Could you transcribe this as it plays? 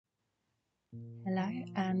Hello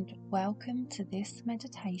and welcome to this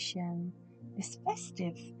meditation, this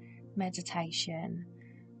festive meditation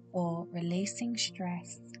for releasing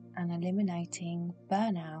stress and eliminating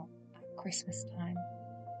burnout at Christmas time.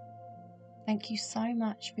 Thank you so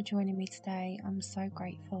much for joining me today. I'm so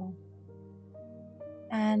grateful.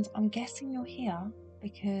 And I'm guessing you're here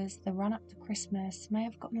because the run up to Christmas may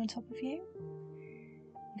have gotten on top of you.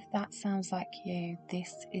 If that sounds like you,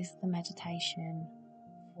 this is the meditation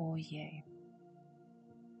for you.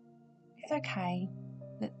 It's okay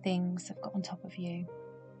that things have got on top of you.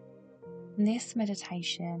 And this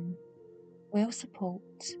meditation will support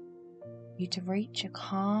you to reach a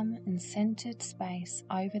calm and centered space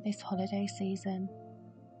over this holiday season.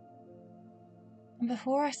 And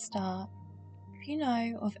before I start, if you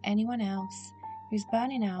know of anyone else who's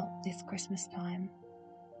burning out this Christmas time,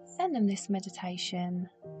 send them this meditation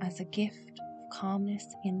as a gift of calmness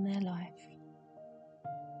in their life.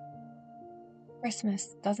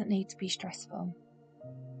 Christmas doesn't need to be stressful.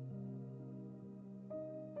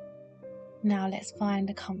 Now let's find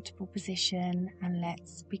a comfortable position and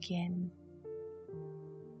let's begin.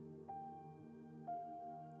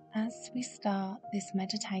 As we start this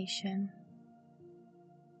meditation,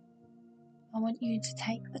 I want you to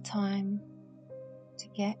take the time to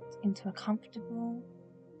get into a comfortable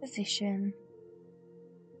position.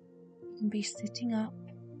 You can be sitting up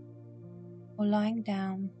or lying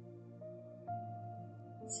down.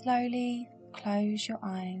 Slowly close your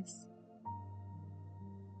eyes.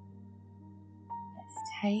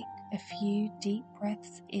 Let's take a few deep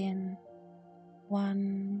breaths in.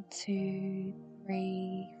 1, 2,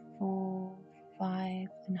 3, 4, 5,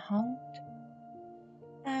 and hold.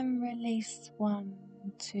 And release 1,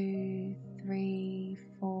 2, 3,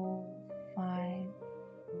 4, 5.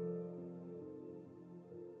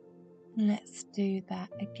 Let's do that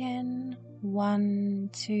again. 1,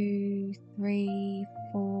 2, 3,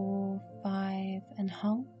 4, 5, and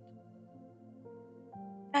hold.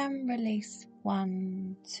 And release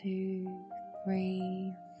 1, 2,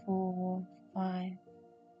 3, 4, 5.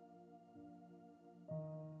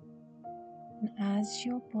 And as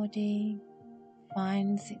your body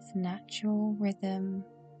finds its natural rhythm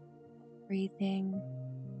of breathing,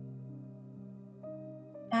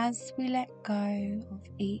 as we let go of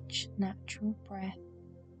each natural breath,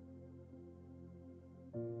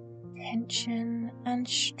 tension and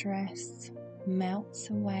stress melts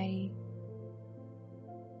away.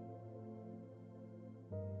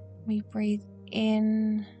 We breathe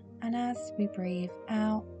in, and as we breathe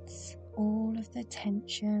out, all of the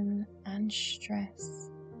tension and stress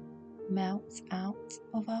melts out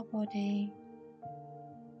of our body.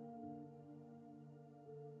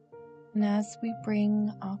 And as we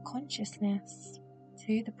bring our consciousness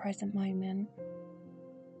to the present moment,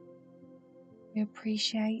 we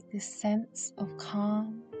appreciate this sense of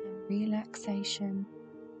calm and relaxation.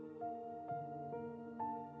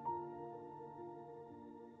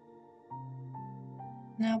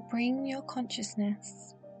 Now bring your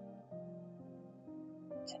consciousness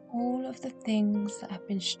to all of the things that have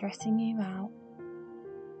been stressing you out,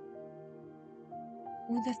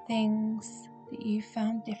 all the things that you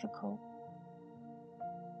found difficult,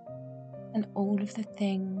 and all of the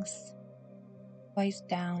things weighs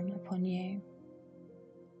down upon you.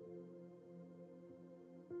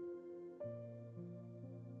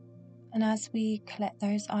 And as we collect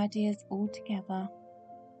those ideas all together,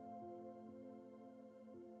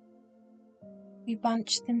 we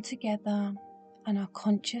bunch them together, and our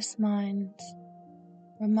conscious mind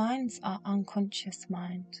reminds our unconscious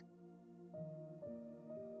mind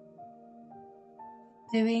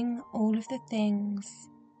doing all of the things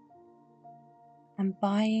and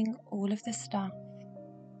buying all of the stuff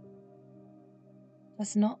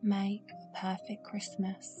does not make a perfect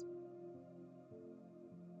Christmas.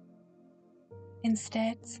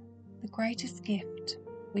 Instead, the greatest gift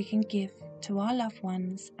we can give to our loved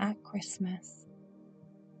ones at Christmas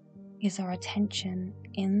is our attention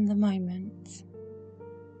in the moment,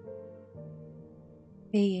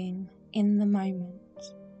 being in the moment.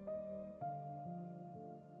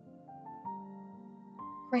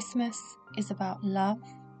 Christmas is about love,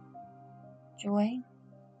 joy,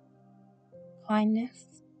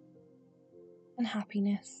 kindness, and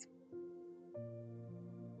happiness.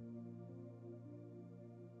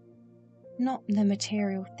 Not the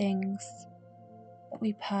material things that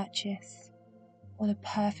we purchase or the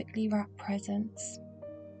perfectly wrapped presents.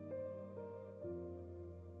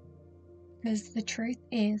 Because the truth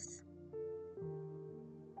is,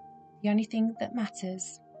 the only thing that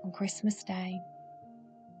matters on Christmas Day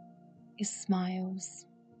is smiles,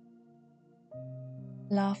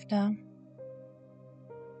 laughter,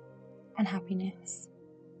 and happiness.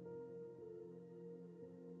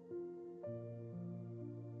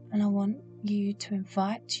 And I want you to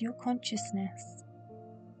invite your consciousness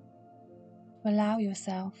to allow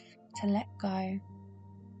yourself to let go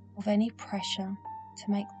of any pressure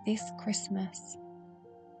to make this Christmas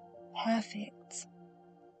perfect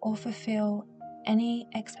or fulfill any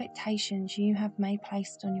expectations you have made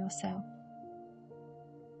placed on yourself.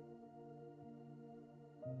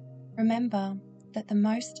 Remember that the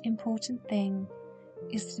most important thing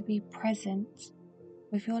is to be present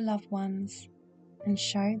with your loved ones and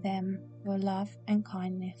show them your love and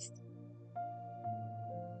kindness.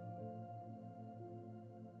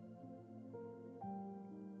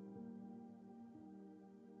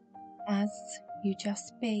 As you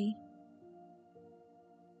just be,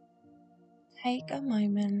 take a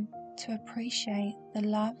moment to appreciate the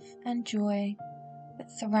love and joy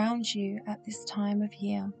that surrounds you at this time of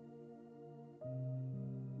year.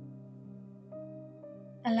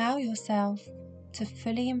 Allow yourself to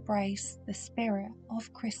fully embrace the spirit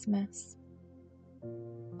of Christmas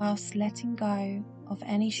whilst letting go of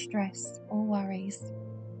any stress or worries.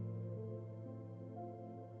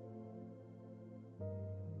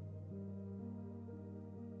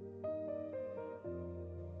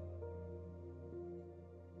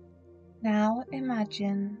 Now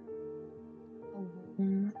imagine a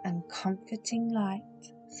warm and comforting light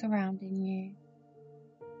surrounding you.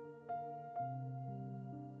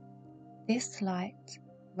 This light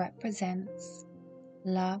represents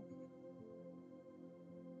love,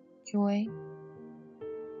 joy,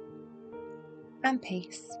 and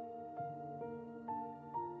peace.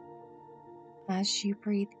 As you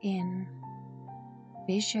breathe in,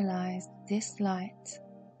 visualize this light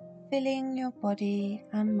filling your body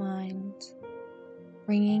and mind,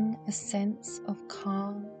 bringing a sense of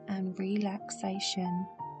calm and relaxation.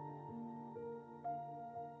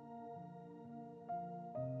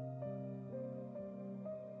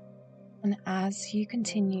 And as you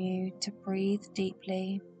continue to breathe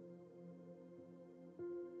deeply,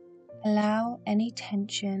 allow any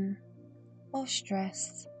tension or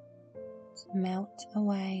stress to melt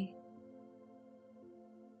away.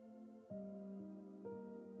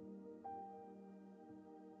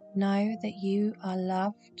 Know that you are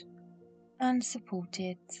loved and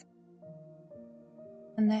supported,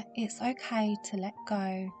 and that it's okay to let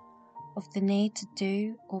go of the need to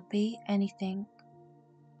do or be anything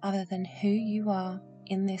other than who you are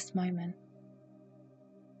in this moment.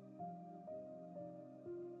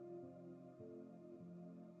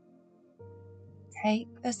 Take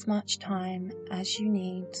as much time as you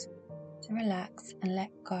need to relax and let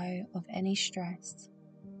go of any stress.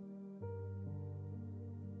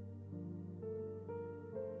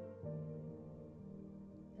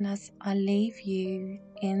 And as I leave you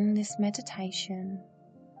in this meditation,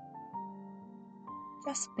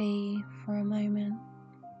 just be for a moment.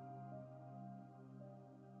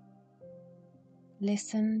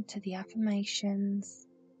 Listen to the affirmations,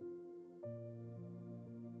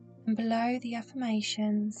 and below the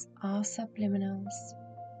affirmations are subliminals.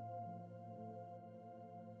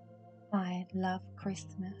 I love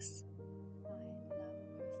Christmas.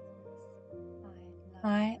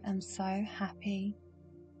 I am so happy.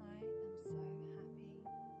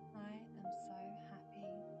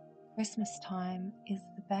 Christmas time is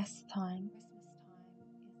the best time.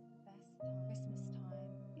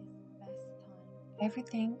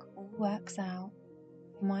 Everything all works out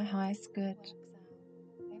for my highest good.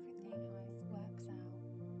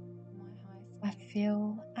 I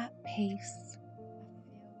feel at peace.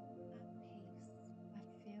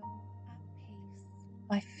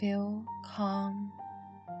 I feel calm.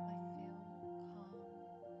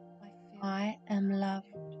 I am loved.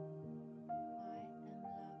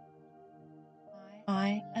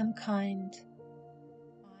 I am kind.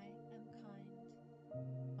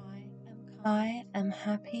 I am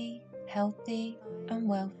happy, healthy, and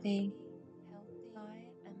wealthy.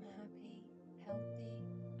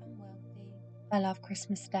 I love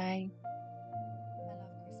Christmas Day.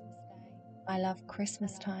 I love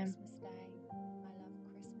Christmas time.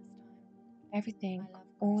 Everything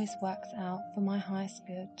always works out for my highest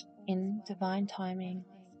good in divine timing.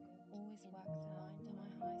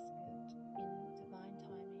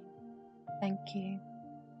 Thank you.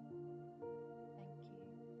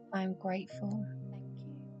 I am grateful.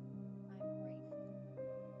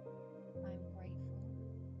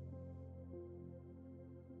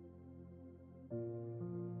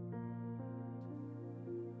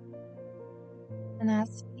 And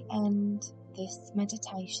as we end this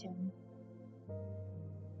meditation,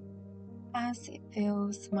 as it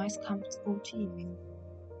feels most comfortable to you,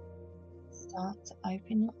 start to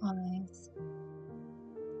open your eyes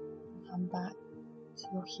and come back to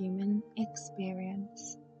your human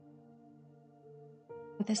experience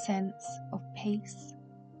with a sense of peace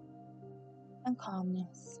and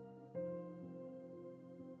calmness.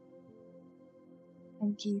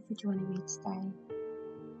 Thank you for joining me today.